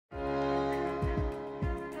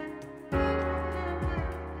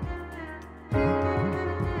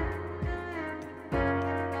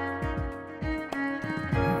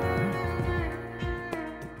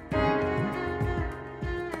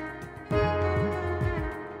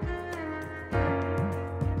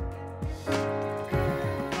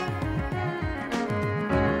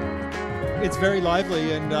It's very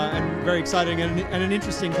lively and very exciting and an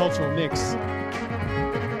interesting cultural mix.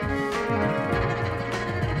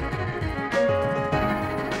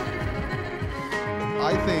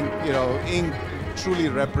 I think, Ink truly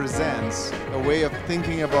represents a way of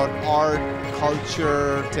thinking about art,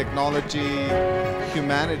 culture, technology,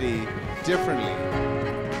 humanity differently.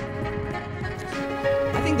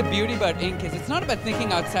 I think the beauty about Ink is it's not about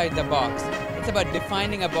thinking outside the box. It's about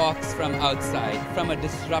defining a box from outside, from a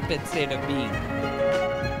disrupted state of being.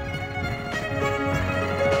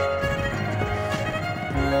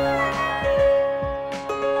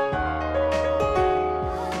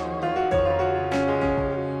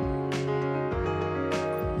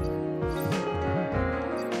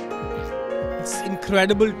 It's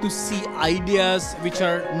incredible to see ideas which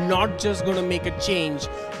are not just going to make a change,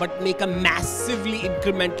 but make a massively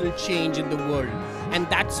incremental change in the world. And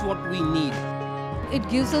that's what we need. It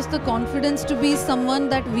gives us the confidence to be someone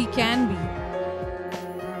that we can be.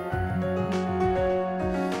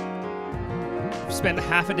 I've spent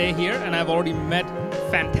half a day here and I've already met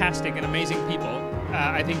fantastic and amazing people.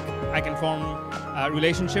 I think I can form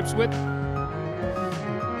relationships with.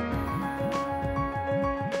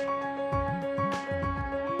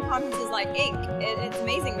 Conferences like Ink, it's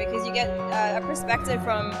amazing because you get a perspective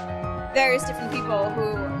from various different people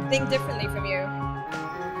who think differently from you.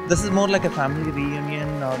 This is more like a family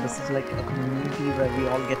reunion. This is like a community where we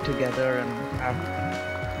all get together and have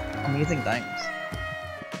amazing times.